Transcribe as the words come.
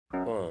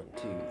1,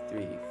 2,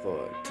 3,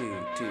 4. 2,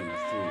 2, 3,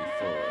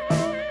 4.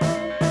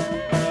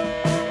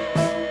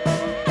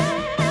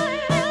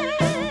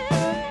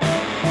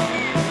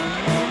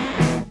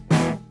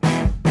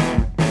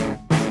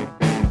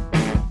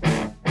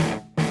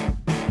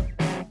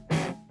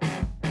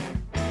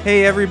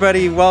 Hey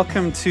everybody,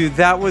 welcome to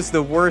That Was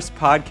the Worst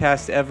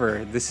Podcast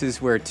Ever. This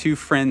is where two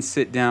friends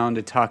sit down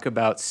to talk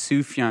about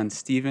Sufjan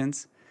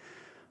Stevens.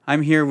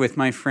 I'm here with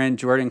my friend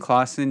Jordan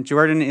Clausen.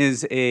 Jordan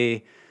is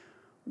a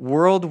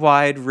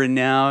worldwide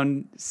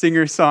renowned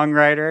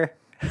singer-songwriter.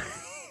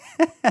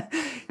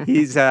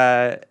 He's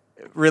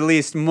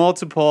released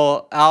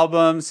multiple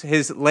albums.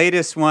 His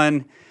latest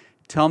one,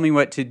 Tell Me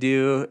What to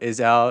Do, is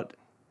out.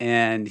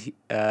 And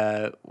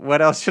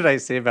what else should I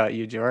say about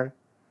you, Jor?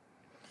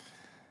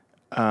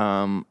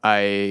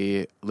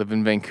 I live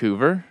in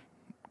Vancouver,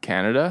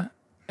 Canada,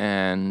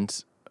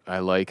 and I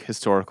like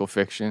historical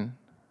fiction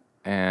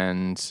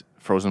and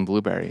frozen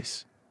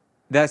blueberries.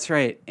 That's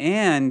right.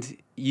 And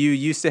you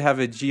used to have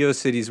a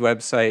GeoCities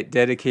website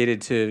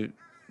dedicated to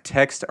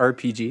text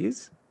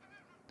RPGs?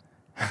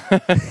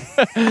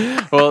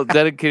 Well,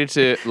 dedicated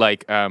to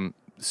like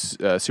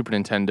Super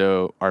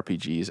Nintendo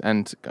RPGs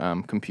and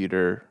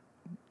computer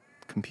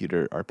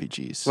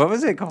RPGs. What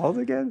was it called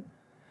again?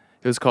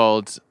 It was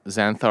called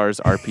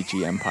Xanthar's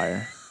RPG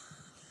Empire.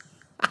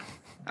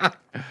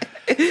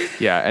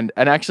 Yeah, and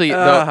actually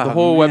the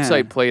whole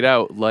website played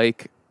out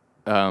like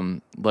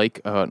an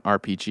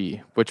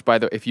RPG. Which, by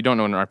the way, if you don't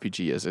know what an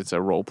RPG is, it's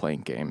a role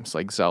playing game. It's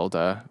like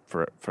Zelda,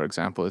 for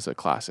example, is a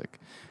classic.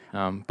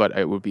 But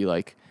it would be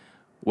like,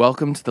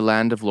 "Welcome to the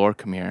land of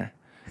Lorcamere.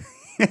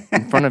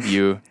 In front of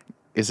you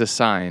is a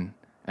sign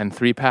and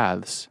 3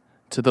 paths.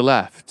 To the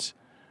left,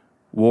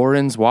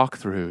 Warren's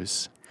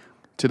walkthroughs.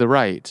 To the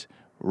right,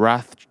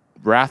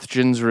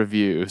 Rathjen's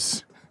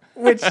reviews."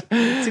 Which,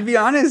 to be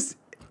honest,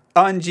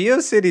 on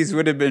GeoCities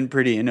would have been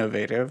pretty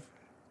innovative.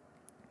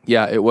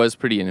 Yeah, it was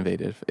pretty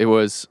innovative.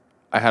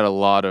 I had a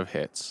lot of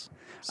hits.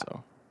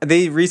 So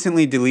They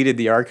recently deleted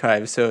the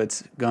archive, so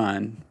it's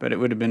gone, but it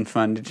would have been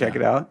fun to check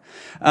it out.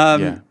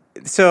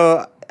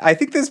 So I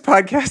think this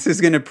podcast is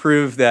going to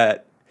prove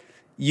that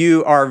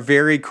you are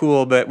very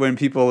cool, but when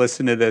people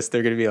listen to this,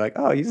 they're going to be like,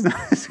 oh, he's not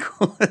as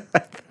cool as I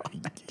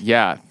thought.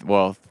 Yeah,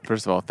 well,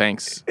 first of all,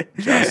 thanks,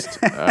 Just.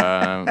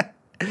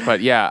 But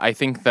yeah, I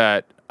think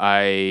that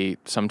I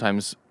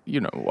sometimes,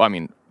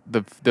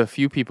 the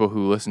few people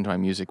who listen to my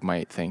music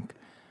might think,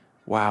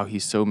 wow,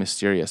 he's so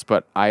mysterious.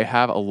 But I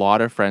have a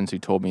lot of friends who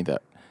told me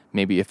that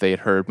maybe if they had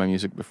heard my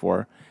music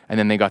before and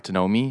then they got to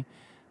know me,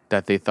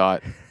 that they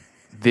thought,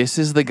 this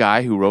is the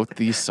guy who wrote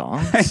these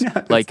songs?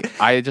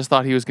 I just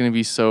thought he was going to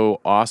be so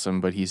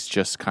awesome, but he's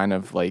just kind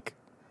of like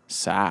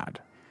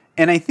sad.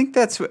 And I think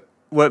that's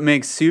what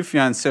makes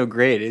Sufjan so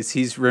great is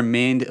he's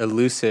remained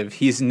elusive.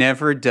 He's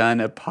never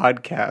done a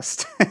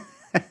podcast.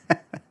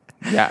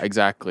 Yeah,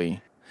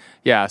 exactly.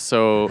 Yeah,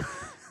 so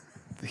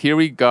here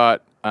we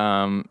got,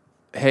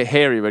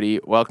 hey everybody,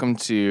 welcome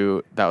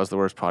to That Was the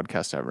Worst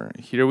Podcast Ever.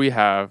 Here we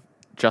have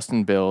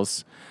Justin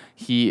Bills.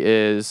 He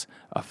is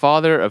a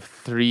father of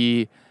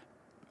 3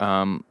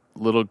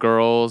 little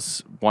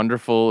girls,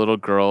 wonderful little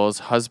girls,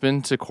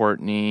 husband to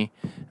Courtney,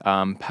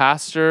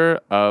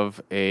 pastor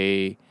of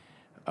a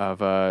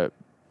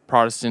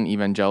Protestant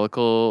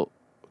evangelical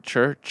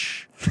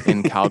church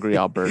in Calgary,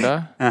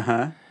 Alberta.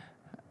 Uh-huh.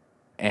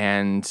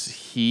 And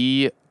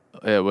he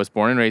was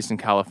born and raised in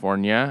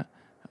California,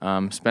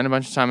 spent a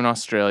bunch of time in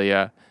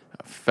Australia,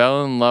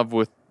 fell in love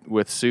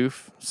with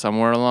Suf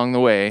somewhere along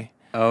the way.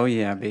 Oh,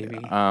 yeah, baby.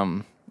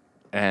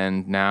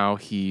 And now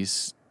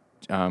he's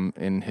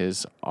in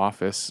his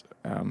office,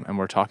 and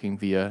we're talking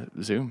via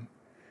Zoom.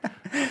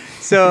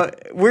 So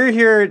we're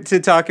here to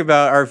talk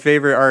about our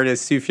favorite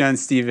artist, Sufjan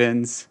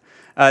Stevens.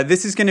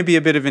 This is going to be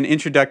a bit of an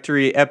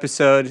introductory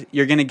episode.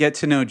 You're going to get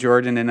to know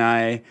Jordan and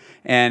I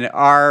and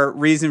our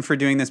reason for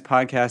doing this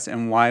podcast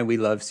and why we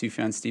love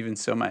Sufjan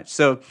Stevens so much.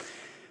 So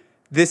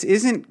this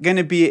isn't going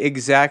to be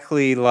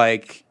exactly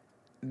like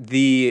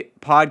the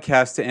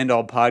podcast to end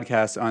all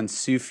podcasts on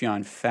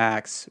Sufjan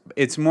facts.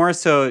 It's more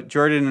so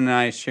Jordan and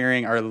I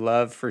sharing our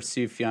love for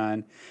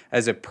Sufjan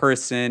as a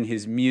person,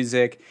 his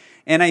music,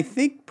 and I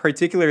think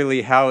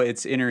particularly how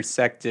it's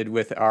intersected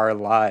with our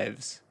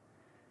lives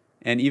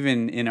and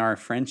even in our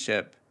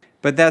friendship.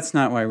 But that's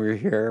not why we're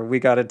here. We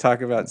got to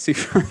talk about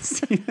Sufjan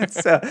Stevens.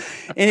 So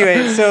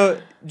anyway, so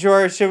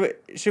George,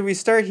 should we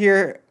start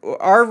here?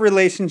 Our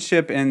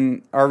relationship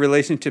to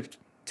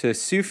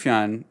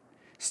Sufjan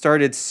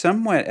started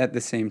somewhat at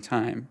the same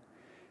time.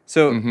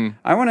 So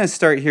I want to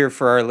start here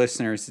for our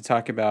listeners to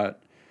talk about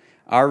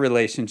our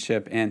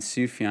relationship and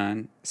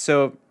Sufjan.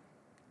 So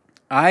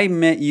I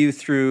met you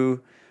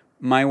through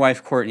my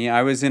wife, Courtney.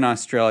 I was in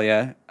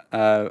Australia.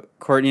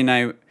 Courtney and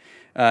I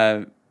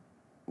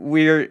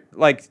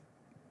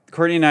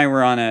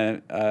were on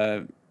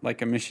a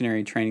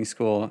missionary training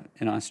school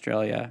in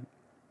Australia.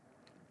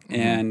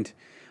 And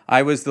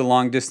I was the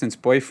long distance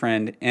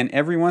boyfriend, and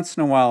every once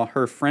in a while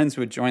her friends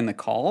would join the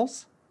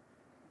calls.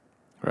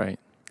 Right.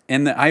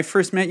 And I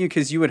first met you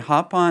because you would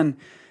hop on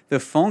the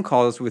phone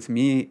calls with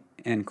me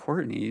and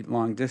Courtney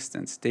long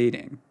distance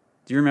dating.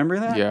 Do you remember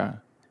that? Yeah.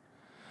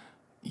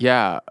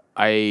 Yeah,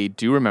 I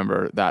do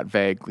remember that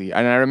vaguely.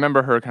 And I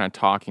remember her kind of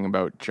talking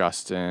about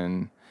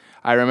Justin.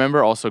 I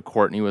remember also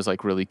Courtney was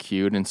like really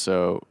cute. And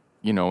so,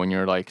 you know, when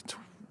you're like,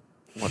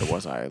 what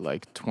was I,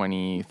 like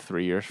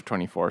 23 or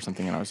 24 or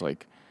something? And I was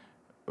like,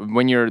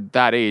 when you're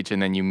that age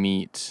and then you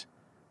meet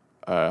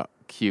a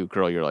cute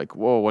girl, you're like,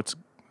 whoa, what's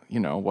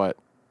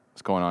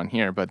going on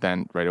here? But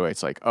then right away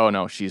it's like, oh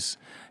no, she's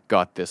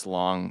got this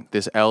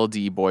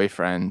LD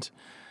boyfriend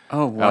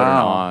Oh, out in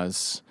wow.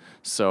 Oz.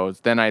 So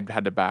then I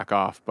had to back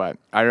off. But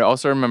I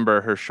also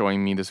remember her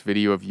showing me this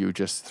video of you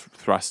just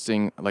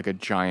thrusting like a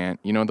giant,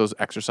 you know, those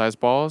exercise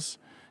balls,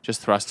 just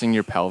thrusting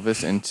your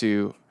pelvis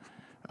into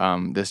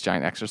this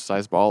giant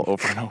exercise ball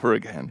over and over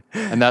again.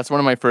 And that's one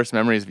of my first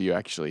memories of you,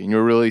 actually. And you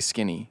were really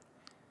skinny.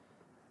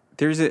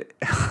 Okay.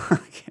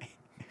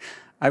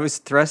 I was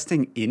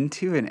thrusting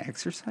into an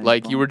exercise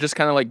Like ball? you were just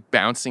kind of like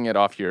bouncing it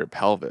off your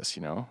pelvis,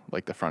 you know,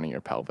 like the front of your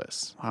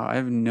pelvis. Wow, I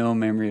have no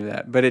memory of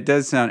that, but it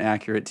does sound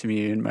accurate to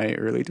me in my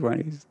early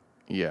 20s.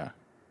 Yeah.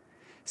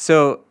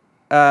 So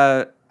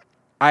I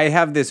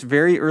have this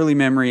very early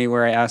memory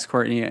where I asked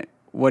Courtney,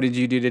 what did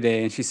you do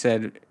today? And she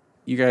said,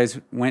 you guys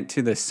went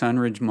to the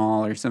Sunridge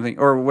Mall or something.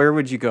 Or where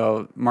would you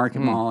go? Market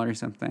Mall or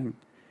something.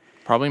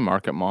 Probably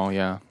Market Mall,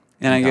 yeah.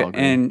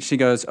 And she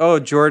goes, oh,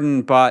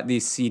 Jordan bought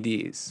these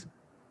CDs.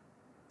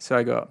 So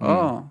I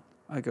go,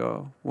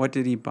 what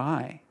did he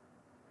buy?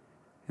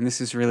 And this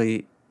is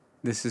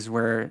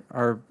where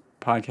our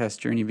podcast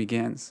journey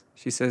begins.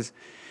 She says,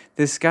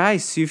 this guy,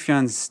 she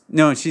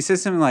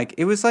says something like,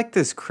 it was like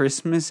this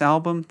Christmas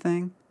album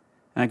thing.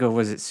 And I go,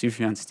 was it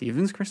Sufjan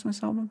Stevens'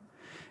 Christmas album?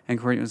 And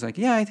Courtney was like,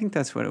 yeah, I think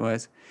that's what it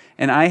was.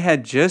 And I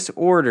had just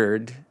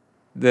ordered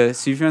the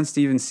Sufjan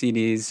Stevens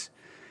CDs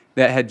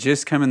that had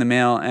just come in the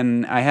mail,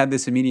 and I had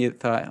this immediate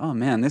thought, oh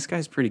man, this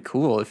guy's pretty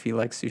cool if he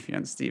likes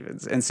Sufjan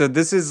Stevens. And so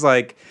this is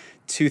like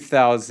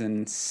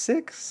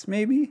 2006,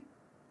 maybe?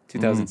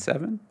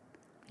 2007?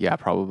 Yeah,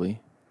 probably.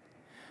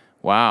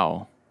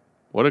 Wow.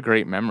 What a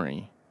great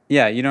memory.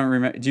 Yeah, you don't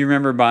remember? Do you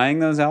remember buying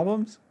those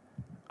albums?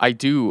 I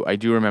do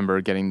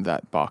remember getting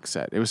that box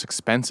set. It was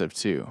expensive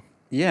too.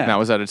 Yeah. And that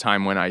was at a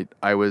time when I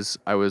was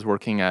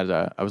working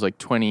I was like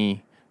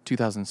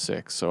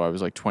 2006, so I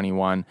was like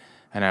 21,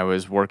 and I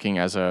was working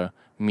as a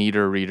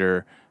meter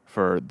reader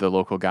for the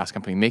local gas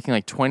company, making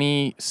like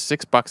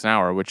 $26 an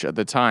hour, which at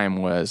the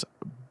time was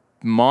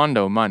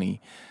mondo money.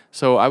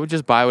 So I would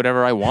just buy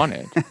whatever I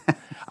wanted.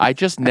 I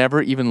just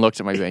never even looked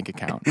at my bank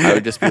account. I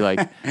would just be like,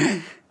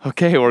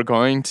 okay, we're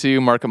going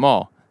to Market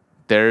Mall.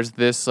 There's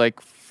this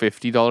like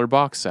 $50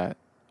 box set.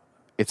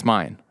 It's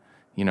mine.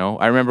 You know,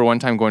 I remember one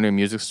time going to a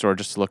music store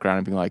just to look around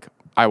and being like,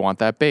 I want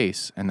that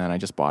bass. And then I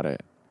just bought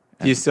it.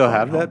 Do you still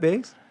have that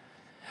bass?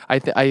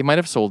 I might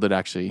have sold it,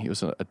 actually. It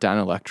was a Dan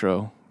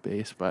Electro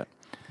bass, but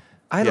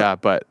anyway.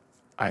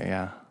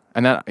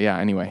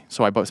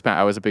 So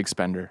I was a big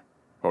spender.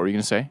 What were you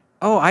going to say?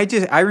 Oh,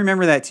 I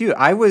remember that too.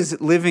 I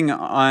was living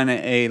on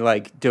a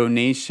like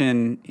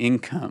donation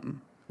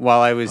income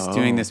while I was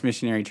doing this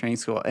missionary training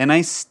school, and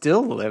I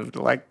still lived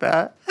like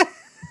that.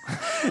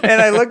 And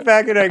I look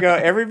back and I go,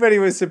 everybody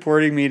was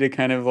supporting me to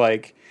kind of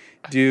like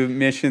do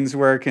missions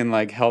work and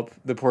like help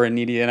the poor and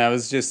needy, and I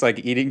was just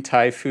like eating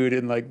Thai food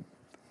and like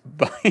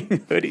buying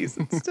hoodies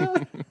and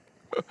stuff.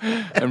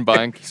 And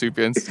buying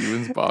Sufjan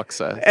Stevens box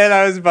sets. And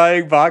I was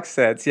buying box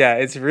sets. Yeah,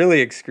 it's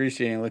really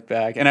excruciating to look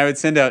back. And I would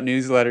send out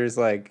newsletters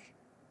like,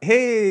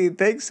 hey,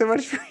 thanks so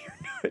much for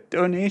your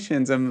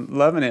donations. I'm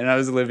loving it. And I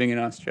was living in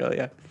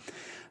Australia.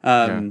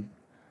 Yeah,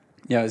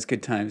 it was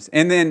good times.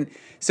 And then,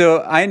 so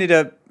I ended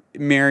up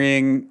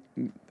marrying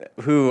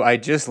who I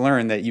just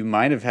learned that you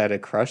might have had a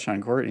crush on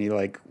Courtney.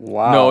 Like,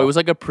 wow. No, it was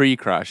like a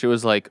pre-crush. It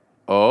was like,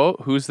 oh,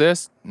 who's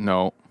this?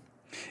 No.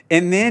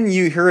 And then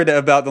you heard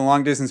about the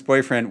long distance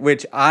boyfriend,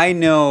 which I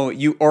know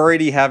you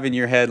already have in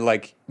your head,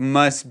 like,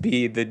 must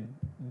be the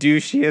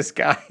douchiest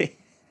guy.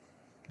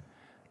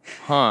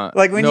 Huh.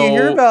 Like when you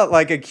hear about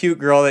like a cute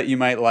girl that you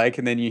might like,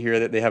 and then you hear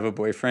that they have a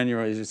boyfriend, you're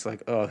always just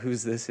like, oh,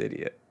 who's this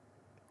idiot?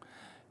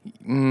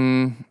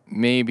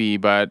 Maybe,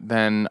 but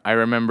then I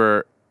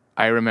remember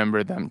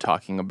them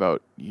talking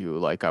about you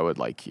like I would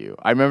like you.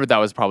 I remember that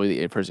was probably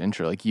the first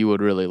intro. Like, you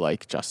would really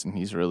like Justin.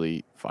 He's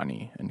really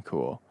funny and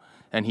cool.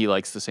 And he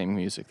likes the same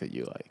music that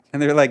you like.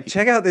 And they're like,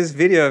 check out this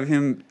video of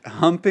him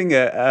humping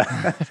an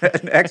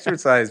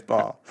exercise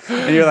ball.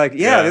 And you're like,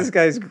 yeah, this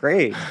guy's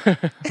great.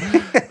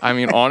 I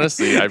mean,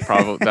 honestly, that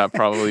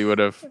probably would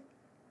have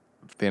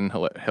been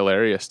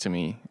hilarious to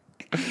me.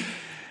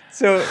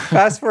 So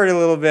fast forward a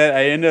little bit.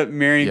 I end up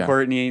marrying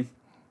Courtney.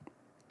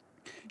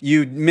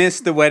 You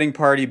missed the wedding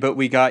party, but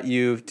we got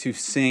you to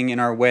sing in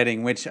our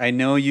wedding, which I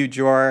know you,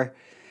 Jor.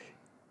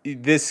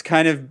 This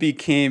kind of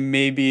became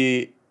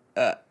maybe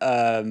a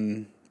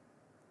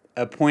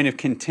point of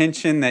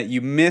contention that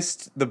you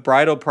missed the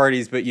bridal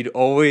parties, but you'd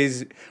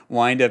always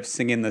wind up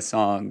singing the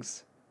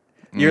songs.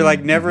 You're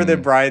like never the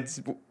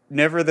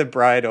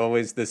bride,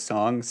 always the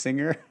song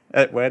singer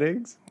at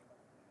weddings.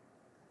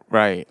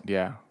 Right.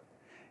 Yeah.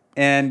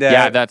 And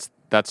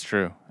That's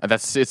true.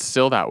 It's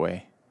still that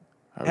way.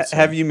 I would say.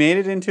 Have you made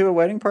it into a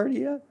wedding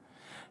party yet?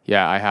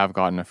 Yeah, I have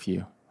gotten a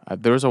few.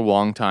 There was a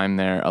long time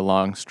there, a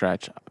long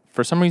stretch.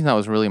 For some reason, that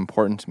was really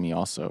important to me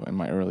also in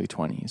my early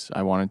 20s.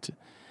 I wanted to,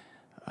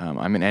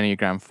 I'm an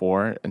Enneagram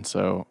 4, and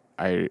so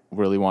I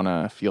really want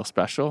to feel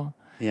special.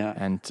 Yeah.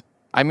 And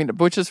I mean,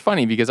 which is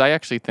funny because I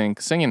actually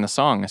think singing the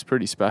song is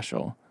pretty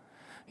special.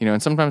 You know,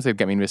 and sometimes they'd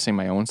get me to sing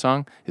my own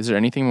song. Is there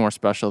anything more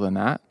special than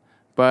that?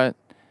 But,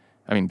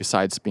 I mean,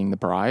 besides being the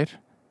bride.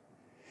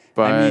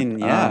 But, I mean,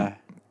 yeah.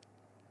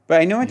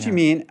 But I know what you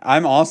mean.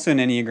 I'm also an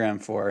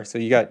Enneagram 4. So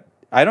you got,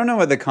 I don't know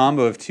what the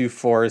combo of 2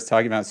 4s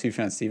talking about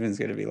Sufjan Stevens is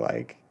going to be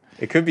like.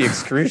 It could be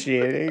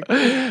excruciating.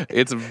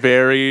 It's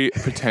very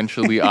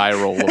potentially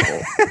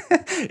eye-rollable.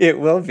 It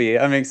will be.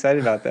 I'm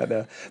excited about that,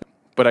 though.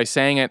 But I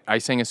sang a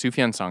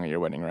Sufjan song at your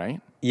wedding,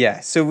 right? Yeah.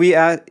 So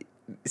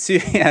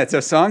it's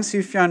a song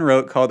Sufjan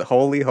wrote called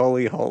Holy,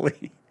 Holy,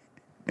 Holy.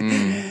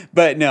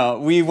 But no,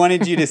 we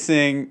wanted you to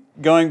sing,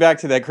 going back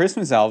to that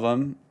Christmas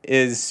album,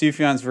 is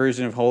Sufjan's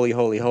version of Holy,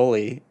 Holy,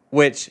 Holy,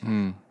 which,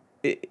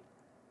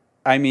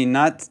 I mean,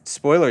 not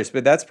spoilers,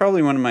 but that's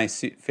probably one of my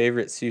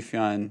favorite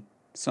Sufjan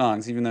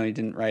songs, even though he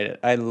didn't write it.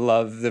 I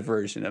love the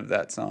version of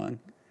that song.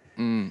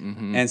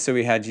 Mm-hmm. And so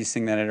we had you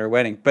sing that at our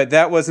wedding. But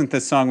that wasn't the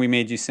song we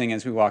made you sing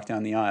as we walked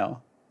down the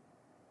aisle.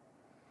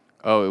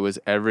 Oh, it was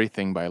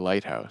Everything by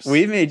Lighthouse.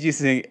 We made you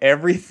sing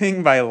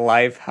Everything by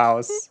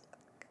Lifehouse.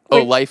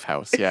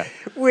 Lifehouse, yeah.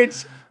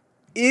 Which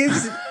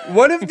is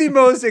one of the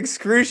most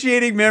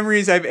excruciating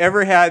memories I've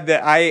ever had,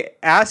 that I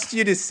asked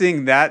you to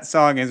sing that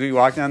song as we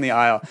walked down the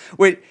aisle.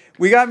 Wait,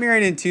 we got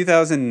married in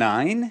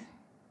 2009?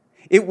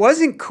 It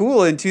wasn't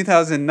cool in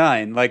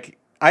 2009. Like,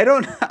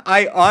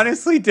 I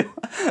honestly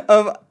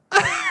don't,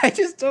 I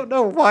just don't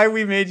know why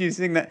we made you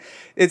sing that.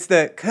 It's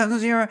the,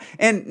 'cause you're,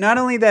 and not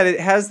only that, it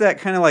has that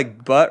kind of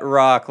like butt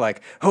rock,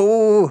 like,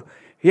 oh,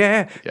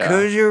 yeah,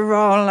 'cause you're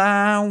all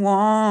I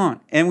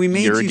want. And we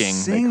made you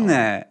sing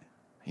that.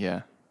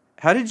 Yeah.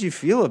 How did you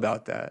feel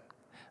about that?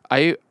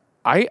 I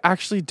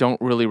actually don't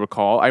really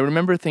recall. I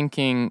remember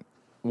thinking,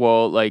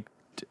 you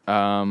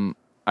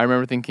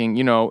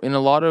know, in a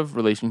lot of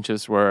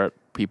relationships where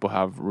people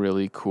have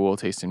really cool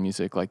taste in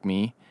music like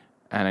me,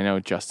 and I know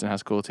Justin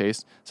has cool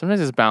taste, sometimes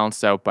it's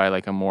balanced out by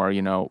like a more,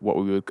 you know, what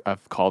we would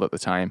have called at the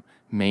time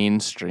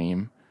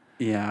mainstream.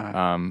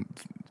 Yeah.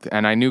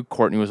 And I knew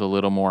Courtney was a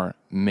little more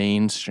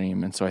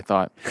mainstream, and so I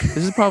thought, this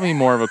is probably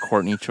more of a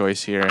Courtney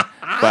choice here.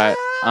 But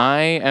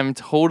I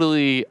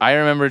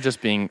remember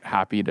just being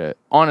happy to,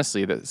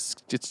 honestly, it's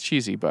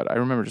cheesy, but I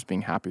remember just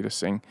being happy to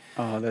sing.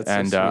 Oh, that's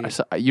and, so sweet.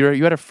 So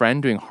you had a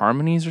friend doing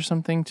harmonies or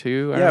something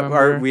too?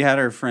 We had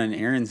our friend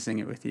Aaron sing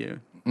it with you.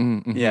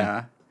 Mm-hmm.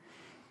 Yeah.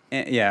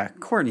 Yeah,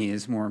 Courtney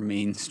is more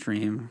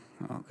mainstream.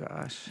 Oh,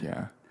 gosh.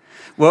 Yeah.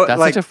 Well, that's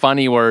such a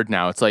funny word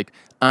now. It's like,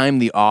 I'm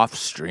the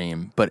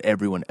off-stream, but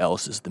everyone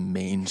else is the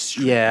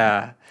mainstream.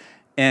 Yeah.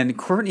 And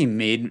Courtney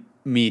made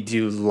me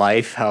do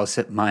Lifehouse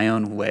at my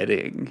own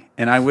wedding,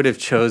 and I would have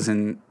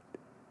chosen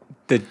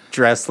The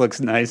Dress Looks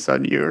Nice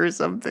on You or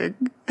something.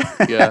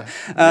 Yeah.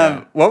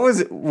 What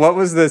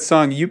was the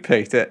song you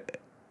picked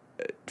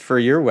for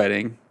your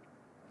wedding?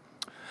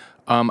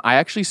 I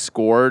actually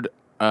scored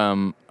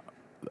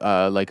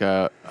like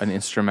an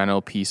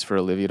instrumental piece for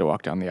Olivia to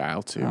walk down the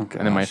aisle to,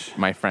 and then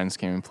my friends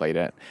came and played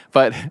it.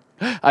 But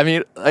I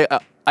mean,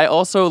 I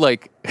also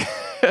like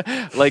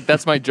like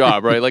that's my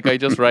job, right? Like I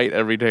just write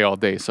every day, all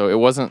day. So it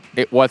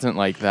wasn't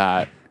like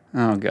that.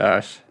 Oh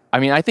gosh. I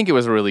mean, I think it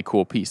was a really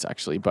cool piece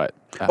actually, but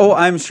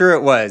I'm sure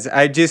it was.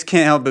 I just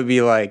can't help but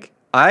be like,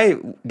 I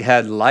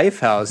had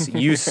Lifehouse.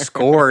 You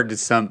scored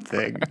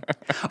something.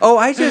 Oh,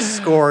 I just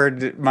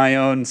scored my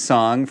own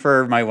song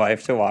for my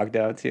wife to walk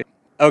down to.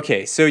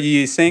 Okay, so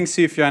you sang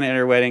Sufjan at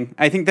her wedding.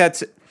 I think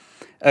that's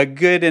a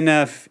good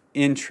enough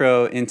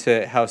intro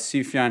into how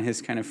Sufjan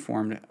has kind of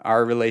formed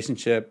our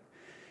relationship.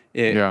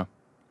 Early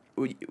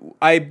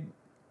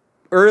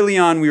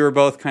on, we were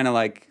both kind of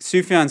like,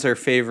 Sufjan's our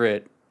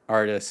favorite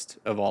artist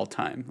of all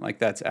time. Like,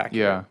 that's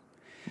accurate.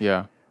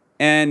 Yeah.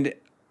 And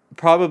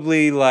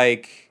probably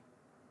like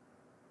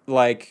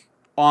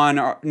on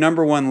our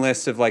number one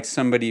list of like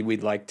somebody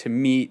we'd like to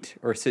meet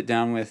or sit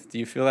down with. Do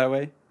you feel that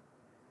way?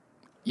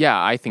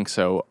 Yeah, I think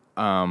so.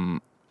 I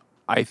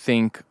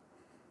think.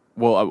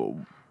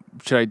 Well,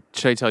 should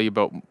I tell you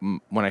about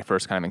when I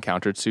first kind of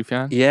encountered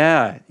Sufjan?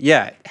 Yeah.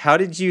 How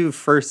did you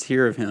first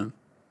hear of him?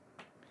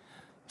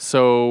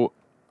 So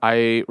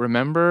I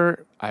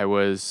remember I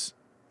was,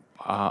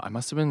 I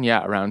must have been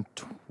around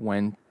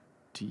 20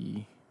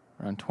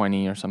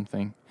 or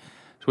something.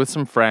 So with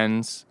some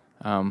friends,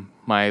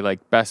 my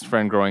like best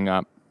friend growing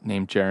up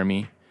named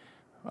Jeremy,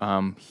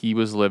 he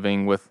was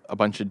living with a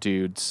bunch of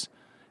dudes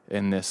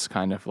in this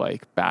kind of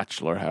like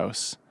bachelor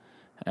house,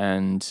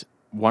 and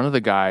one of the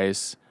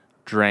guys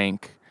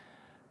drank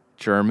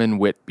German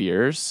wit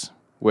beers,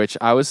 which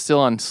I was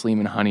still on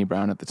Sleeman Honey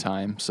Brown at the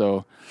time,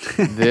 so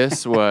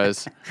this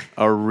was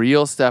a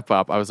real step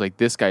up. I was like,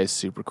 this guy is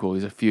super cool.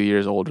 He's a few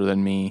years older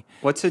than me.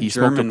 What's a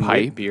German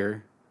wit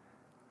beer?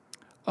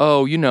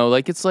 Oh, you know,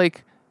 like it's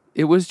like,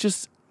 it was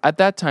just at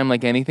that time,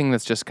 like anything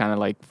that's just kind of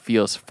like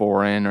feels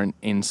foreign or an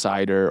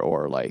insider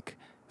or like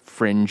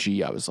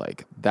fringy, I was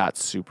like,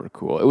 that's super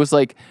cool. It was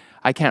like,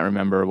 I can't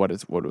remember what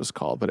it was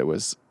called, but it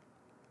was,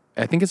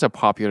 I think it's a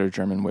popular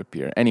German wit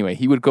beer. Anyway,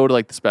 he would go to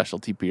like the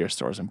specialty beer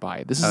stores and buy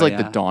it. This is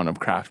the dawn of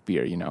craft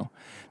beer, you know.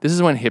 This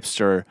is when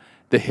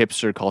the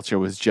hipster culture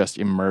was just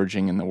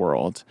emerging in the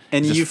world.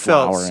 And just you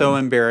felt flowering. so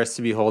embarrassed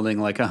to be holding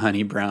like a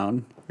honey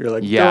brown. You're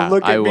like, Yeah, don't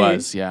look at me. I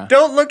was, yeah.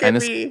 Don't look at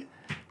And me.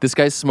 This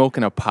guy's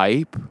smoking a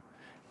pipe,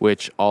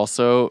 which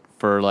also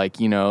for like,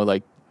 you know,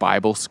 like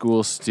Bible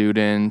school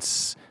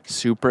students,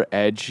 super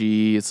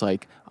edgy. It's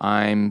like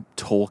I'm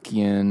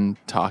Tolkien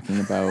talking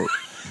about,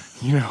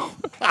 you know,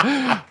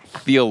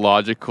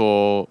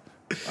 theological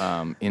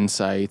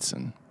insights.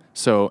 And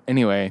so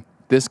anyway,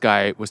 this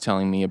guy was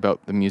telling me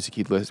about the music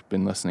he'd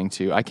been listening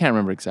to. I can't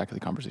remember exactly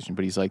the conversation,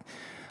 but he's like,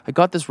 I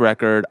got this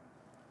record.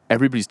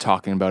 Everybody's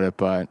talking about it,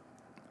 but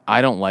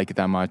I don't like it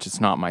that much.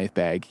 It's not my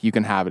bag. You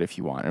can have it if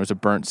you want. It was a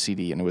burnt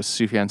CD, and it was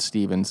Sufjan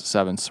Stevens'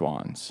 Seven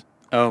Swans.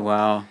 Oh,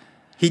 wow.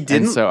 He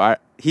didn't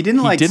He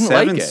like didn't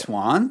Seven like it.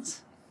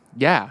 Swans?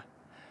 Yeah.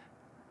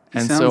 He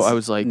And so sounds I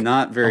was like,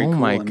 not very oh cool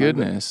my in my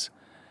goodness.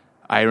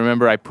 I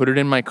remember I put it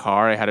in my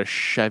car. I had a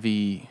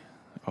Chevy.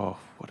 Oh,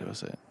 what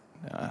was it?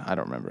 I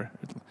don't remember.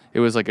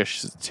 It was like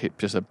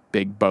just a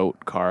big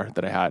boat car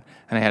that I had.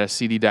 And I had a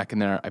CD deck in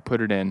there. I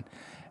put it in,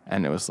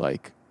 and it was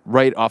like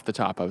right off the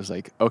top, I was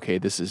like, okay,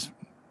 this is,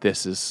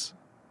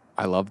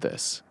 I love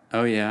this.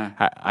 Oh, yeah.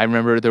 I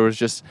remember there was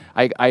just,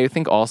 I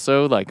think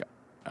also like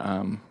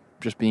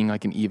just being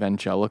like an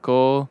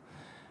evangelical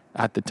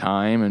at the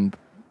time and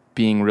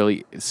being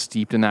really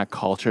steeped in that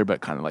culture,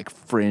 but kind of like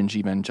fringe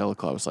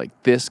evangelical. I was like,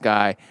 this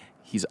guy,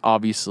 he's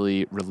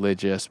obviously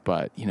religious,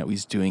 but you know,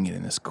 he's doing it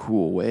in this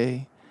cool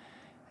way.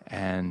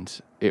 And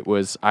I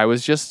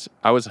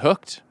was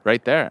hooked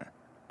right there.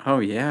 Oh,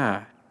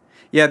 yeah.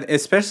 Yeah,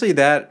 especially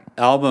that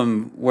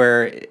album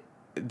where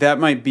that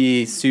might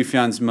be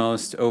Sufjan's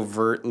most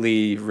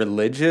overtly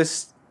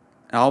religious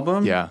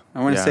album. Yeah.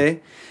 I want to Yeah. say.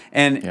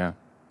 And Yeah.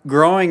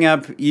 growing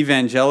up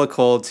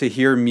evangelical, to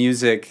hear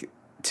music,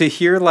 to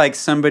hear like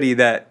somebody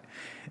that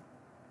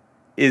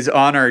is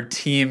on our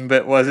team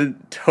but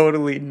wasn't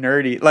totally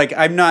nerdy. Like,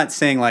 I'm not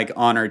saying like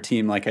on our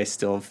team, like I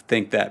still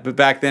think that. But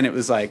back then it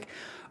was like,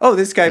 oh,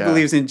 this guy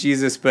believes in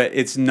Jesus, but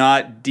it's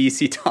not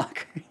DC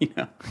Talk, you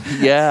know?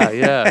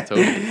 Yeah,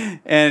 totally.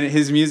 And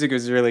his music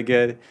was really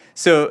good.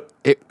 So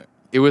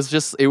It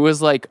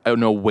was like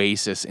an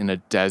oasis in a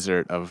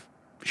desert of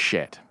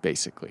shit,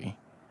 basically.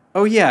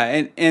 oh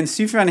yeah, and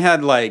Sufjan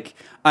had like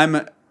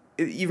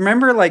you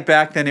remember like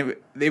back then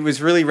it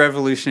was really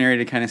revolutionary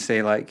to kind of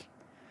say like,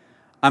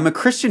 I'm a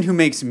Christian who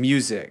makes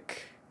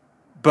music,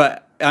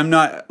 but I'm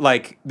not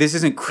like, this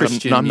isn't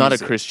Christian. I'm not a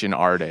music. Christian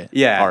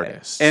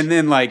artist. And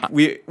then like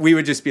we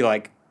would just be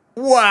like,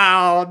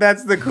 wow,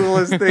 that's the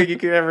coolest thing you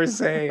could ever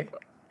say.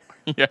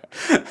 Yeah.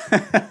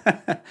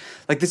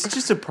 Like, this is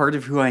just a part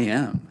of who I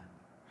am.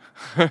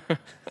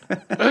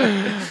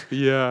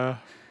 Yeah.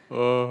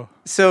 Oh.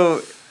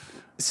 So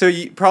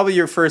probably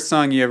your first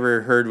song you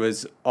ever heard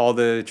was All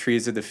the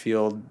Trees of the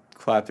Field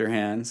Clap Their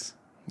Hands.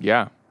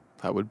 Yeah,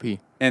 that would be.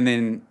 And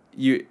then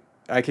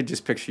I could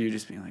just picture you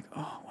just being like,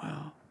 oh,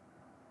 wow.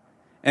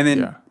 And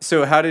then,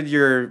 So how did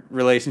your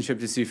relationship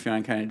to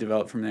Sufjan kind of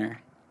develop from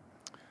there?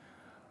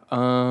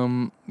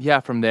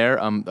 Yeah, from there,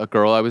 a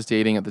girl I was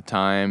dating at the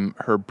time,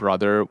 her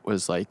brother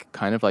was like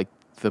kind of like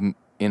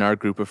in our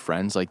group of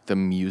friends, like the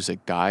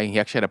music guy. He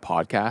actually had a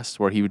podcast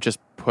where he would just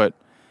put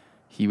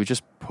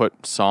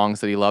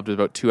songs that he loved. It was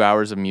about 2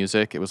 hours of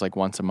music. It was like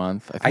once a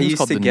month. I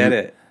used to get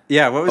it.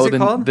 Yeah, what was it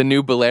called? The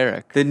New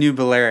Balearic. The New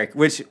Balearic,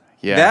 which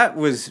that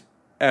was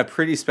a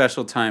pretty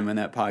special time when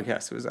that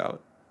podcast was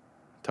out.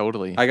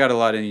 Totally. I got a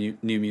lot of new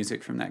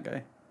music from that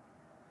guy.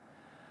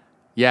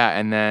 Yeah,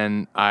 and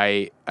then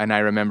I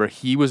remember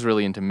he was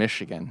really into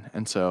Michigan,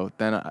 and so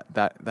then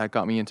that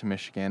got me into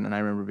Michigan, and I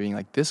remember being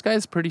like, this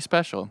guy's pretty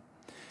special.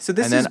 So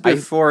this is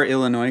before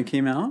Illinois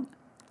came out?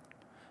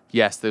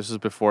 Yes, this was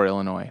before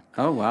Illinois.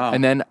 Oh, wow.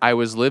 And then I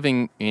was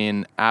living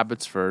in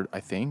Abbotsford, I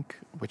think,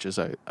 which is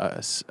a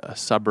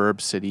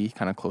suburb city,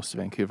 kind of close to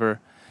Vancouver.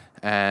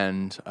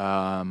 And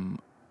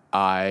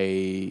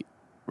I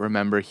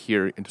remember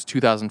it was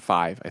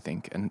 2005, I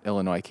think, and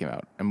Illinois came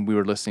out. And we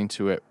were listening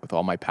to it with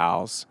all my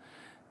pals.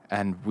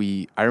 And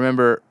I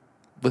remember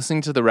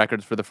listening to the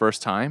records for the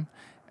first time.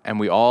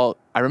 And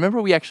I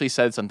remember we actually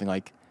said something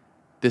like,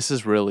 this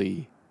is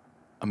really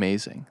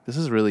amazing. This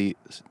is really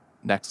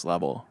next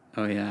level.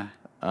 Oh, yeah.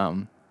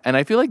 And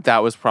I feel like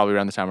that was probably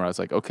around the time where I was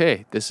like,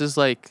 okay, this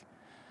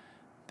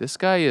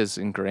guy is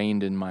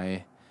ingrained in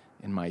my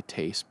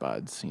taste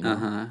buds, you know?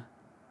 Uh-huh.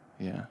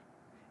 Yeah.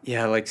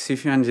 Yeah, like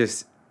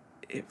Sufjan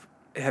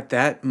at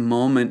that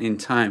moment in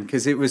time,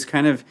 because it was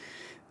kind of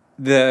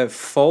the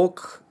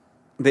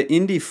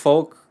indie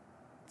folk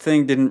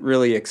thing didn't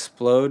really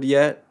explode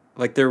yet.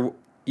 Like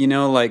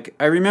like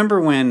I remember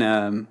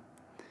when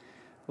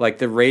like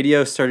the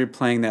radio started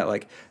playing that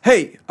like,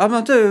 hey, I'm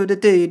gonna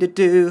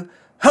do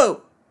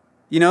ho,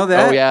 You know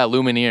that? Oh yeah,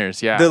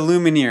 Lumineers. Yeah. The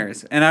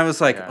Lumineers. And I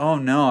was like, Yeah. oh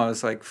no. I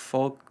was like,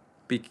 folk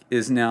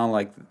is now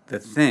like the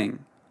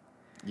thing.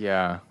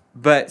 Yeah.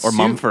 But Or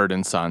Mumford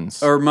and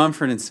Sons. Or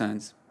Mumford and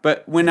Sons.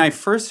 But when I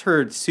first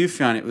heard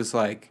Sufjan, it was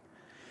like,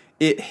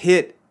 it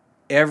hit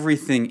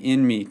everything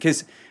in me.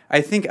 Because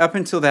I think up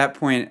until that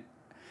point,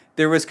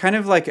 there was kind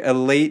of like a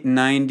late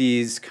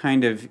 90s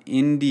kind of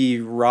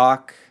indie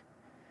rock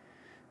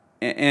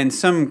and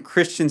some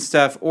Christian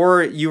stuff,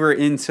 or you were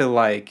into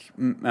like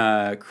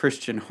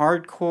Christian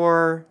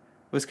hardcore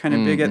was kind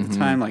of big at the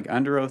time, like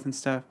Under Oath and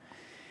stuff.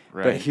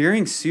 Right. But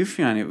hearing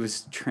Sufjan,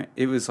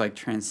 it was like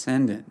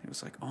transcendent. It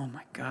was like, oh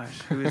my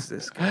gosh, who is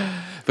this guy?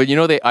 But you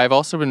know, I've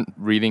also been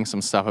reading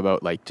some stuff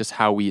about like just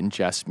how we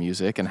ingest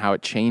music and how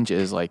it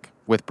changes like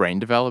with brain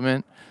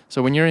development.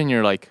 So when you're in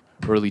your like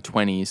early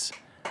 20s,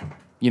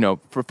 you know,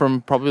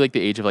 from probably like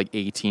the age of like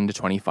 18 to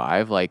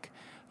 25, like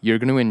you're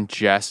going to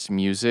ingest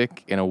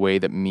music in a way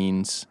that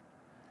means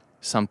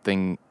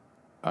something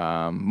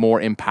more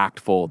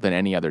impactful than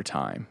any other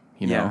time,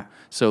 you know? Yeah.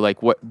 So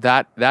like what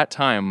that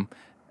time,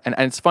 and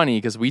it's funny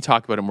because we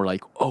talk about it and we're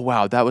like, oh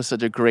wow, that was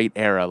such a great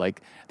era,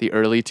 like the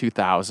early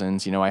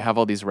 2000s. You know, I have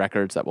all these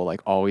records that will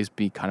like always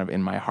be kind of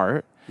in my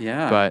heart.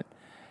 Yeah. But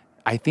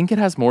I think it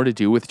has more to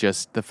do with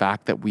just the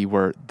fact that we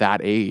were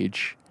that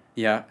age.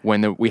 Yeah.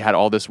 When we had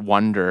all this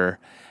wonder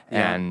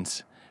Yeah.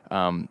 and,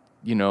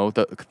 you know,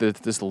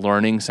 this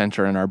learning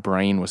center in our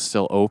brain was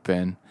still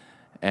open.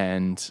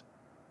 And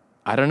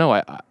I don't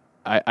know,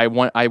 I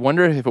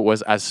wonder if it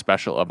was as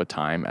special of a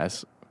time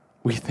as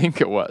we think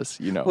it was,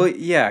 you know? Well,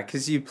 yeah,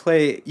 because you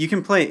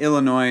can play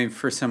Illinois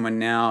for someone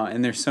now,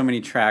 and there's so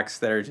many tracks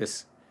that are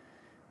just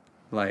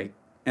like,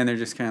 and they're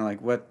just kind of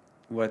like, what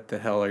the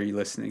hell are you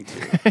listening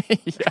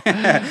to?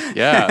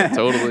 yeah,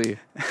 totally.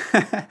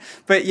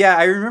 But yeah,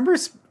 I remember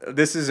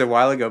this is a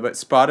while ago, but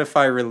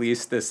Spotify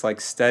released this like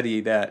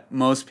study that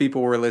most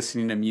people were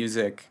listening to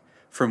music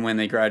from when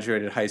they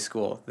graduated high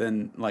school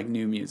than like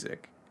new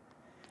music.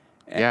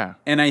 Yeah.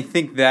 And I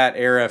think that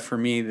era for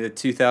me, the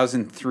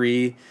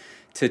 2003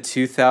 to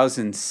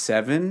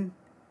 2007,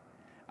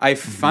 I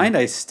find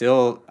I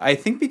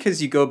think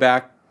because you go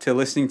back to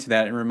listening to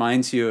that, it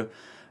reminds you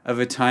of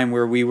a time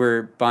where we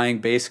were buying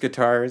bass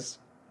guitars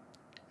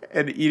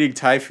and eating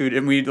Thai food,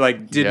 and we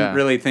like didn't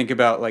really think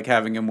about like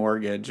having a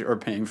mortgage or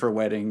paying for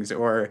weddings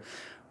or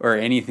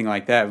anything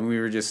like that. We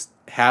were just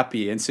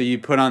happy, and so you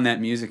put on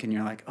that music, and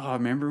you're like, oh,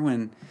 remember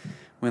when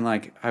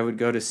like I would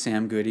go to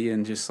Sam Goody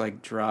and just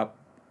like drop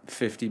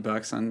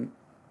 $50 on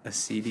a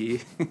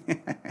CD.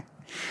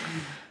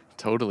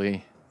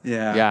 Totally.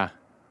 Yeah. Yeah.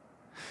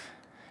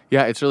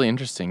 Yeah, it's really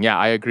interesting. Yeah,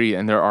 I agree.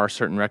 And there are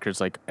certain records,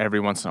 like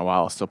every once in a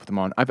while, I'll still put them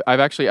on. I've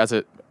actually,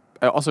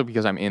 also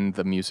because I'm in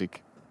the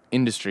music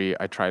industry,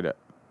 I try to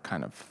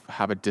kind of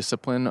have a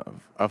discipline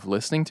of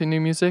listening to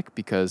new music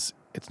because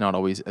it's not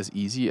always as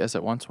easy as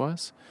it once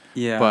was.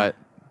 Yeah. But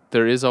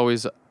there is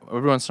always,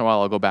 every once in a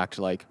while, I'll go back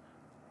to like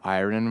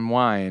Iron and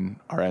Wine,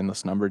 Our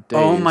Endless Numbered Days.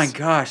 Oh my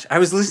gosh. I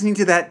was listening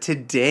to that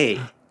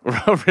today.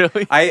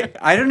 Really?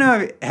 I don't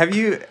know.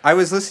 I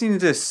was listening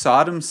to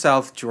Sodom,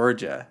 South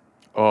Georgia.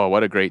 Oh,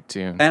 what a great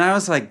tune. And I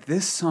was like,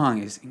 this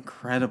song is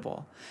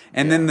incredible.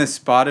 And then the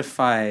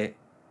Spotify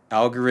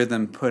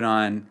algorithm put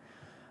on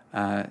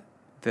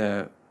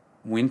the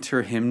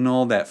Winter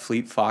Hymnal, that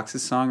Fleet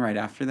Foxes song right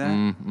after that.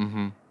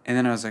 Mm-hmm. And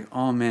then I was like,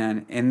 oh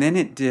man. And then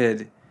it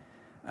did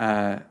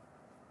an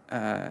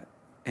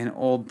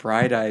old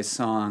Bright Eyes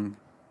song.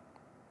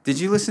 Did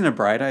you listen to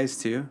Bright Eyes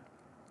too?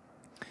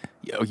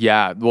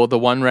 Yeah. Well, the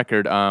one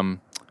record,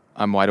 I'm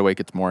Wide Awake,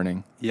 It's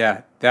Morning.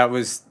 Yeah, that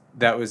was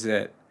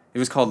it. It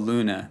was called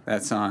Luna,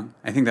 that song.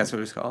 I think that's what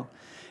it was called.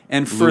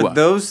 And for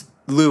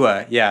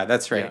Lua, yeah,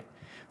 that's right. Yeah.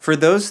 For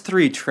those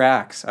 3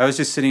 tracks, I was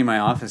just sitting in my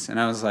office and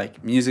I was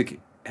like, music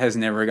has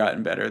never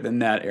gotten better than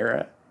that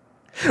era.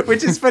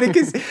 Which is funny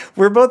because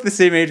we're both the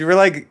same age. We're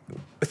like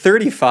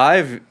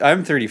 35.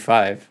 I'm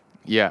 35.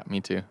 Yeah, me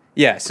too.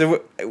 Yeah,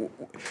 so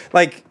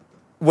like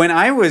when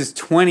I was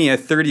 20, a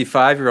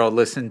 35-year-old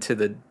listened to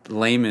the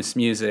lamest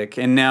music,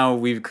 and now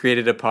we've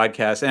created a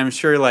podcast, and I'm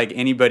sure like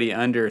anybody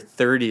under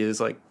 30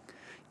 is like,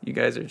 you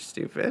guys are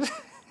stupid.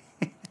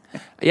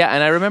 Yeah,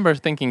 and I remember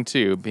thinking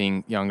too,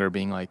 being younger,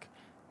 being like,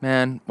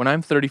 man, when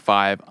I'm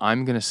 35,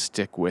 I'm going to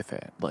stick with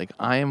it. Like,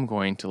 I am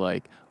going to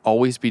like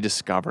always be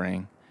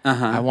discovering.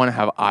 I want to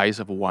have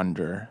eyes of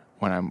wonder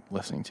when I'm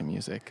listening to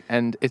music.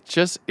 And it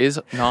just is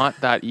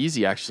not that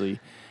easy, actually.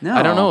 No.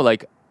 I don't know,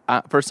 like,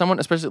 for someone,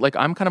 especially, like,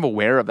 I'm kind of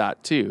aware of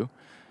that too.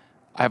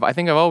 I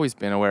think I've always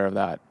been aware of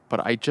that,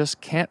 but I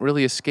just can't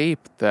really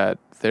escape that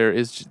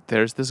there's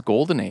this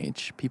golden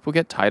age. People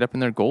get tied up in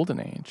their golden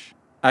age.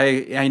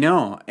 I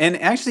know.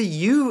 And actually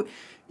you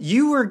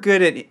were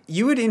good at,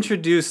 you would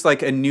introduce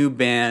like a new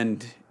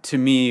band to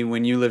me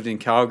when you lived in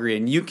Calgary,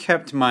 and you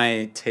kept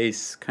my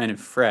tastes kind of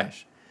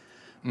fresh.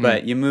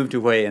 But you moved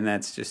away and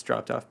that's just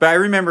dropped off. But I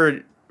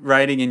remember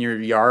riding in your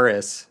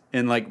Yaris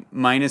in like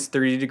minus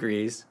 30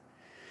 degrees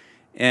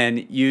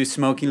and you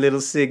smoking little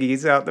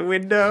ciggies out the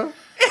window.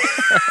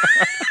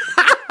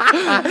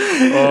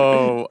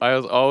 Oh, I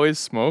was always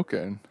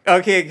smoking.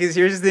 Okay, because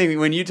here's the thing: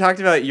 when you talked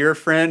about your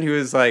friend who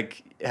was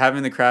like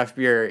having the craft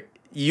beer,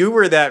 you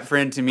were that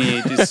friend to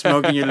me, just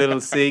smoking your little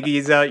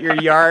ciggies out your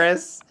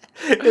Yaris.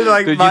 And,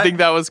 like, Did you think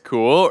that was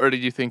cool, or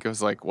did you think it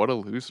was like, what a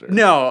loser?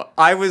 No,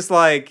 I was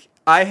like,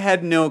 I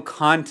had no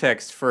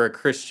context for a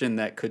Christian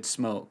that could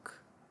smoke.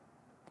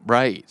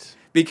 Right.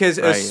 Because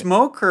a Right.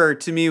 smoker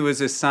to me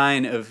was a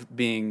sign of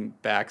being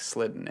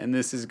backslidden, and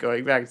this is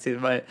going back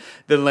to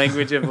the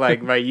language of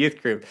like my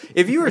youth group.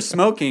 If you were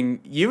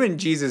smoking, you and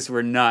Jesus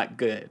were not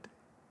good.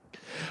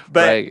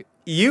 But Right.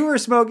 you were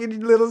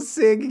smoking little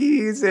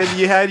ciggies, and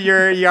you had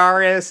your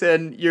Yaris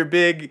and your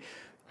big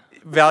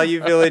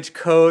Value Village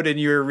coat, and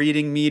you were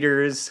reading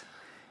meters,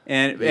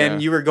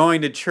 and you were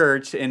going to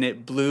church, and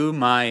it blew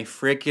my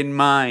freaking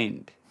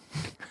mind.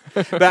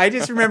 But I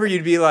just remember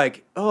you'd be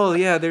like, "Oh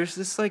yeah, there's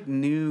this like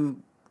new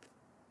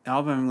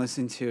album I'm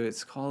listening to.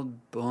 It's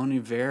called Bon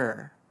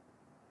Iver,"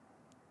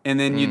 and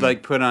then you'd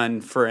like put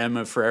on For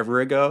Emma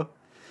Forever Ago,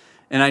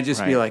 and I'd just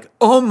be Right. like,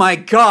 "Oh my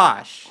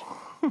gosh!"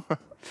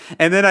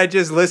 And then I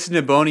just listened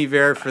to Bon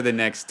Iver for the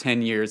next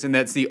 10 years, and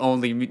that's the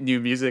only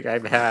new music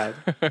I've had.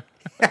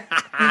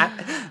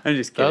 I'm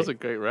just kidding. That was a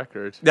great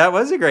record. That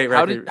was a great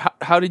record.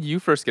 How did you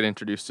first get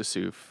introduced to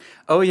Suf?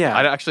 Oh yeah,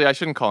 I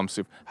shouldn't call him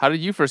Suf. How did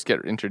you first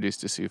get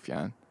introduced to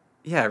Sufjan?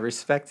 yeah.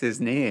 Respect his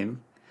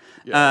name.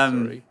 Yeah,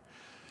 sorry.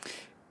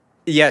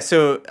 Yeah,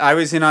 so I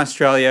was in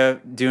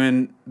Australia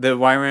doing the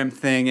YWAM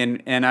thing,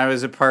 and I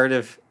was a part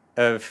of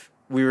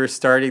we were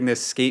starting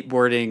this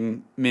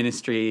skateboarding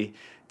ministry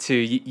to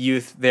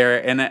youth there,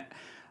 and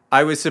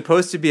I was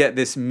supposed to be at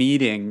this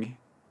meeting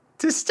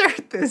to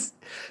start this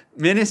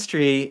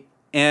ministry,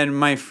 and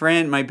my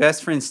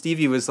best friend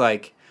Stevie was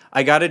like,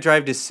 I got to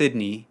drive to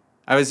Sydney.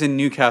 I was in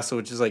Newcastle,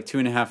 which is like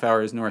 2.5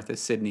 hours north of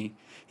Sydney.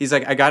 He's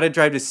like, I got to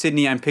drive to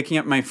Sydney. I'm picking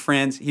up my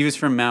friends. He was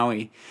from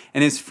Maui,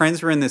 and his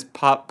friends were in this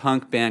pop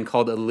punk band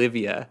called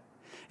Olivia.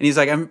 And he's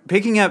like, I'm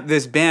picking up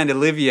this band,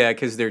 Olivia,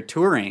 because they're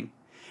touring.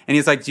 And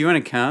he's like, do you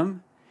want to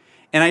come?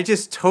 And I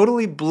just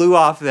totally blew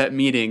off that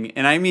meeting.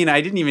 And I mean,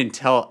 I didn't even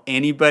tell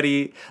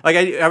anybody. Like,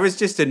 I was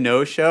just a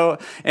no-show.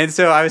 And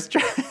so I was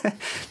trying.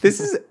 This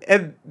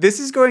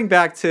is going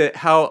back to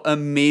how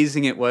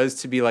amazing it was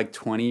to be like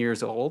 20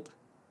 years old.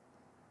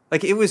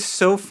 Like, it was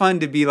so fun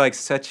to be like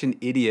such an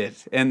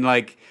idiot and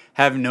like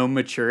have no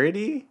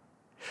maturity.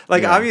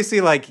 Like, Yeah. obviously,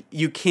 like,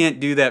 you can't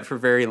do that for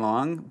very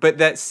long. But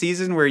that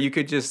season where you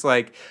could just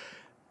like,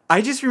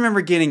 I just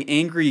remember getting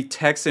angry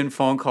texts and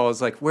phone calls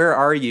like, where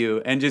are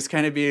you? And just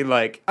kind of being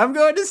like, I'm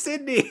going to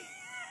Sydney.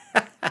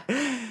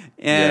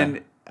 And Yeah.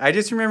 I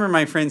just remember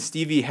my friend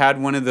Stevie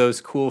had one of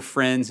those cool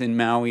friends in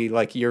Maui,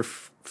 like your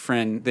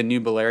friend, the new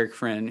Balearic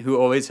friend, who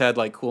always had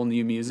like cool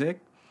new music.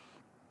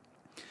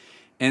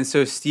 And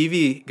so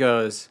Stevie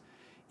goes,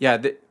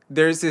 yeah,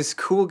 there's this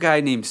cool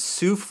guy named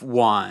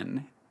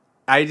Sufwan.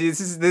 This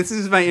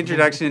is my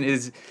introduction.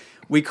 Is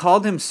we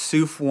called him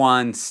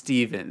Sufwan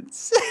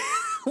Stevens,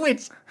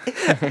 which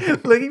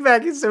looking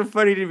back is so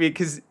funny to me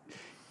because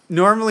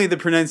normally the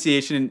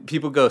pronunciation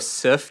people go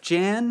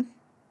Sufjan.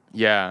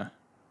 Yeah.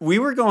 We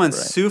were going Right.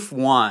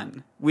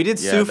 Sufwan. We did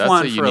Yeah, that's a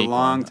Sufwan for a unique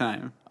long one.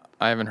 time.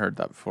 I haven't heard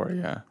that before,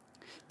 yeah.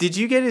 Did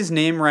you get his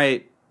name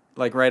right,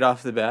 like right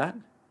off the bat?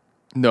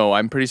 No,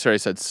 I'm pretty sure I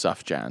said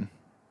Sufjan.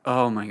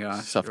 Oh my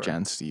gosh,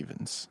 Sufjan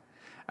Stevens.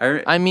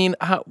 I I mean,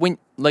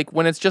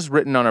 when it's just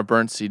written on a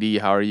burnt CD,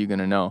 how are you going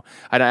to know?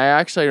 And I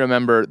actually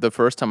remember the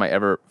first time I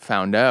ever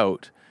found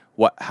out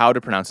how to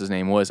pronounce his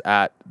name was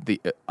I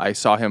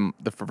saw him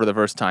for the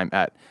first time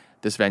at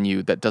this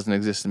venue that doesn't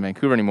exist in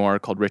Vancouver anymore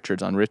called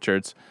Richards on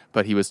Richards,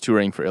 but he was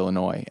touring for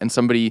Illinois. And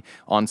somebody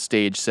on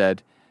stage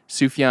said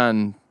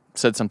something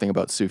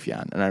about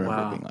Sufjan. And I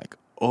remember Wow. being like,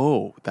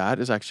 oh, that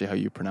is actually how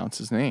you pronounce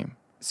his name.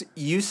 So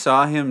you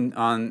saw him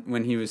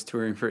when he was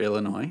touring for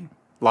Illinois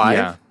live?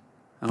 Yeah.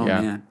 Oh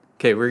Yeah. man.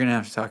 Okay, we're gonna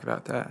have to talk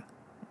about that.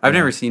 I've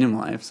never seen him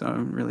live, so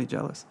I'm really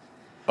jealous.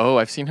 Oh,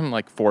 I've seen him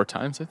like 4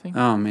 times, I think.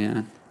 Oh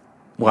man.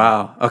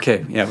 Wow.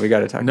 Okay, yeah, we got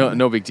to talk. about it.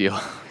 No big deal.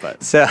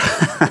 But So,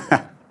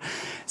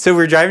 so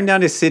we're driving down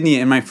to Sydney,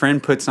 and my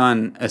friend puts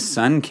on A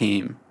Sun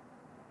Came.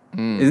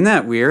 Isn't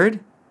that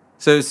weird?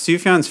 So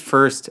Sufjan's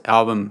first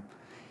album,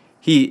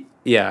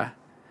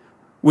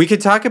 we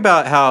could talk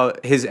about how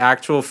his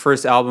actual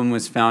first album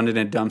was found in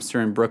a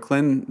dumpster in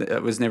Brooklyn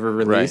that was never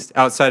released,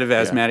 outside of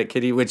Asthmatic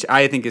Kitty, which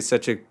I think is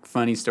such a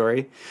funny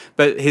story.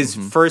 But his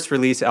first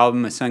release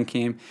album, A Sun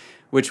Came,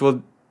 which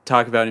we'll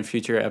talk about in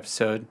future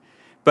episode.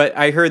 But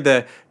I heard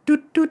the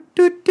do do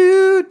do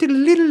do do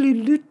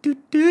do do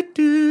do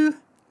do,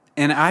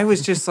 and I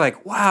was just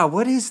like, "Wow,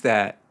 what is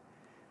that?"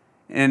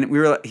 And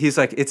he's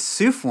like, "It's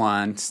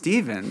Sufwan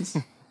Stevens,"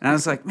 and I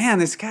was like, "Man,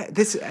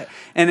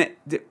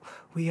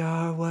 we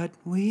are what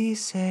we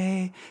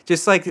say,"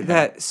 just like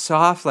that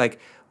soft, like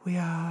 "We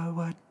are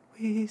what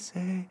we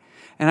say,"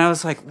 and I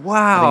was like,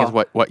 "Wow." I think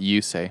it's what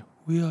you say.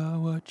 We are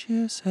what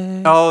you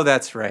say. Oh,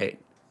 that's right.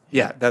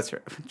 Yeah, that's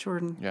right,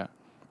 Jordan. Yeah.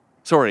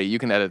 Sorry, you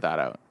can edit that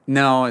out.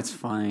 No, it's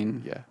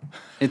fine. Yeah.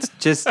 It's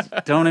just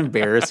don't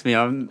embarrass me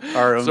on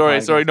our own. Sorry.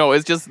 podcast. No,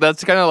 it's just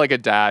that's kind of like a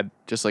dad,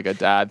 just like a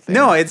dad thing.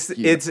 No, it's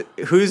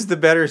who's the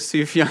better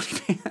Sufjan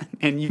fan,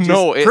 and you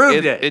just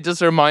proved it. It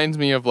just reminds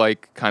me of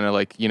like kind of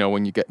like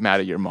when you get mad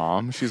at your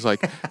mom. She's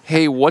like,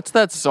 "Hey, what's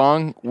that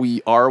song?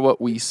 We are what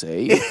we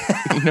say."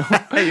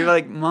 You're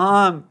like,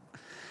 Mom.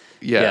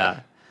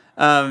 Yeah.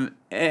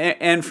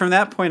 And from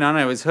that point on,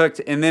 I was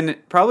hooked. And then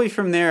probably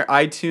from there,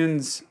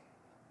 iTunes.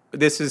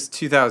 This is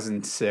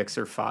 2006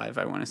 or 5,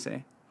 I want to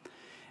say.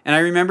 And I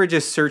remember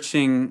just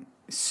searching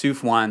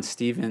Sufjan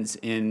Stevens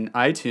in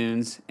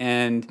iTunes,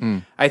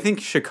 and I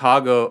think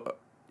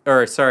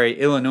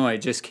Illinois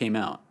just came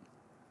out.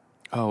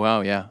 Oh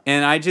wow, yeah.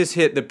 And I just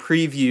hit the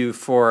preview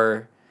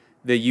for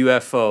the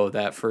UFO,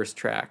 that first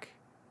track.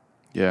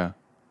 Yeah.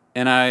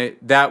 And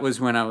that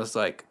was when I was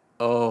like,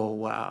 oh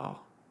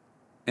wow.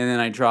 And then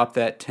I dropped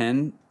the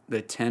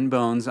 10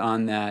 bones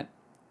on that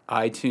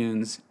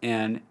iTunes,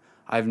 and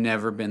I've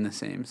never been the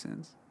same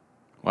since.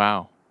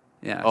 Wow.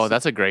 Yeah. Oh,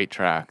 that's a great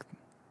track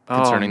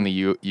concerning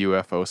the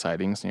UFO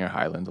sightings near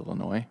Highland,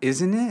 Illinois.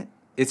 Isn't it?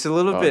 It's a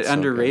little bit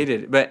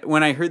underrated. So but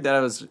when I heard that, I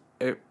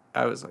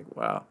was like,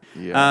 wow.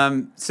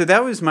 Yeah. So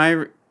that was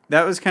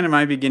kind of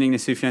my beginning to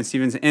Sufjan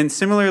Stevens. And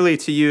similarly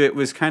to you, it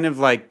was kind of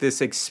like this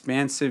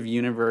expansive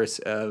universe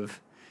of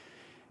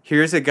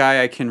here's a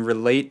guy I can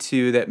relate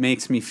to that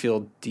makes me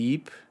feel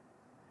deep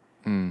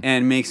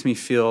and makes me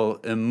feel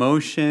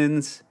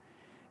emotions.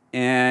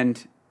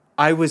 And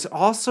I was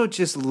also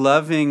just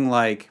loving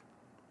like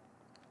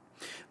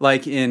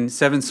in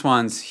Seven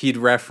Swans, he'd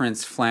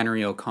reference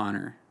Flannery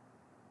O'Connor.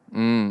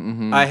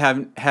 Mm-hmm. I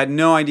had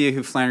no idea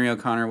who Flannery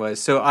O'Connor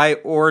was. So I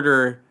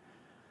order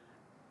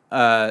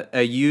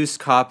a used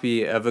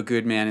copy of A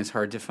Good Man Is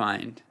Hard to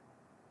Find.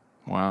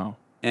 Wow.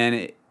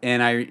 And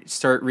I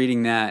start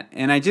reading that.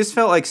 And I just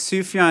felt like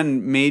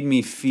Sufjan made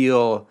me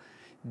feel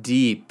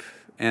deep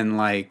and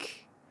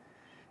like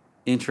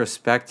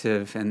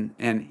introspective.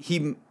 And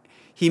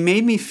he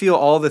made me feel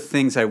all the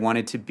things I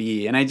wanted to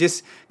be. And I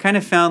just kind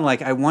of found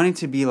like I wanted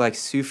to be like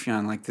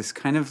Sufjan, like this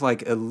kind of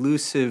like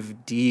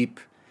elusive, deep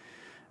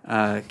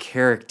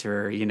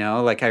character,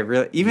 like I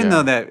really, even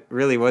though that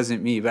really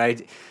wasn't me,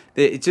 but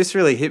it just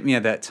really hit me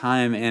at that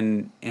time.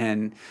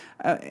 And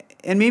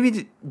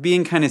maybe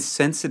being kind of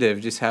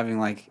sensitive, just having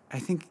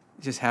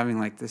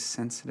this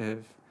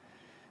sensitive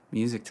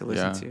music to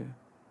listen to.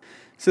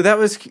 So that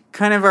was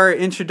kind of our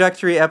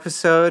introductory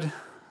episode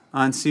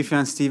on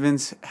Sufjan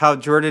Stevens, how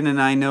Jordan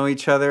and I know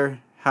each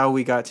other, how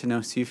we got to know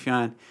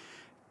Sufjan.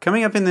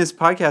 Coming up in this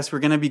podcast, we're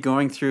going to be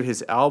going through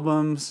his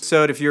albums.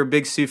 So if you're a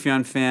big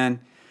Sufjan fan,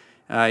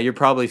 you're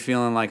probably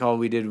feeling like all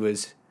we did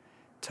was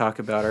talk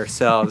about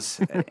ourselves.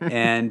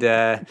 And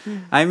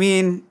I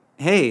mean,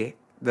 hey,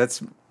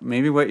 that's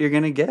maybe what you're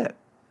going to get.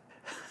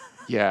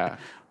 Yeah.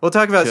 We'll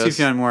talk about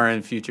Sufjan more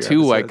in future Two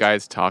episodes. white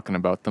guys talking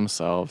about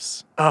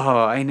themselves. Oh,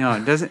 I know.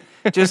 It doesn't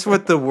just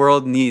what the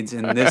world needs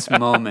in this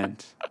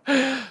moment.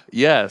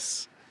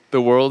 Yes.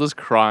 The world is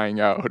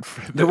crying out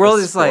for this The world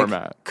is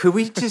format. like, could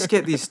we just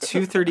get these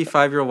two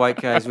 35-year-old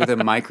white guys with a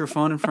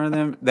microphone in front of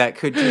them that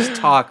could just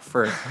talk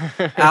for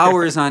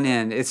hours on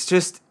end? It's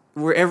just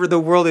wherever the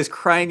world is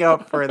crying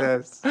out for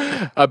this.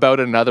 About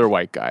another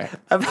white guy.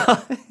 I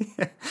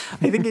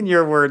think in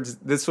your words,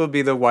 this will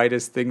be the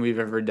whitest thing we've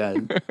ever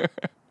done.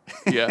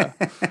 Yeah.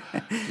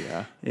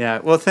 Yeah.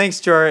 Well, thanks,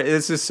 Jor.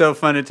 This is so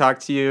fun to talk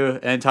to you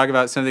and talk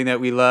about something that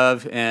we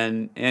love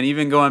and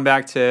even going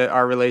back to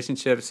our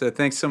relationship. So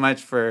thanks so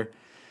much for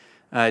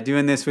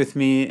doing this with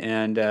me.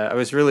 And I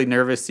was really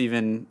nervous to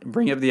even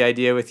bring up the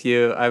idea with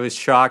you. I was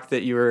shocked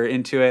that you were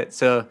into it.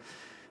 So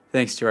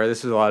thanks, Jor.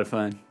 This was a lot of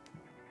fun.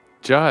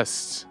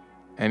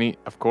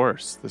 Of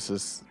course.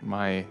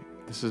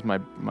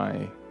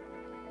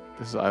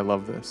 I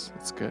love this.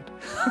 It's good.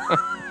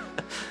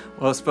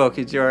 Well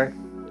spoken, Jor.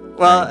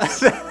 Well,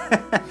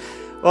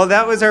 well,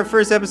 that was our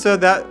first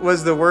episode. That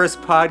was the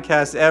worst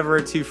podcast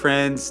ever. Two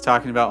friends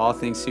talking about all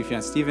things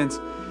Sufjan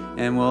Stevens.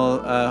 And we'll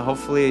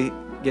hopefully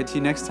get to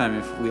you next time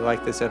if we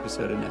like this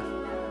episode enough.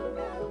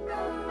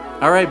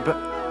 All right.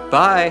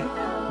 Bye.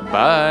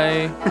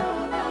 Bye.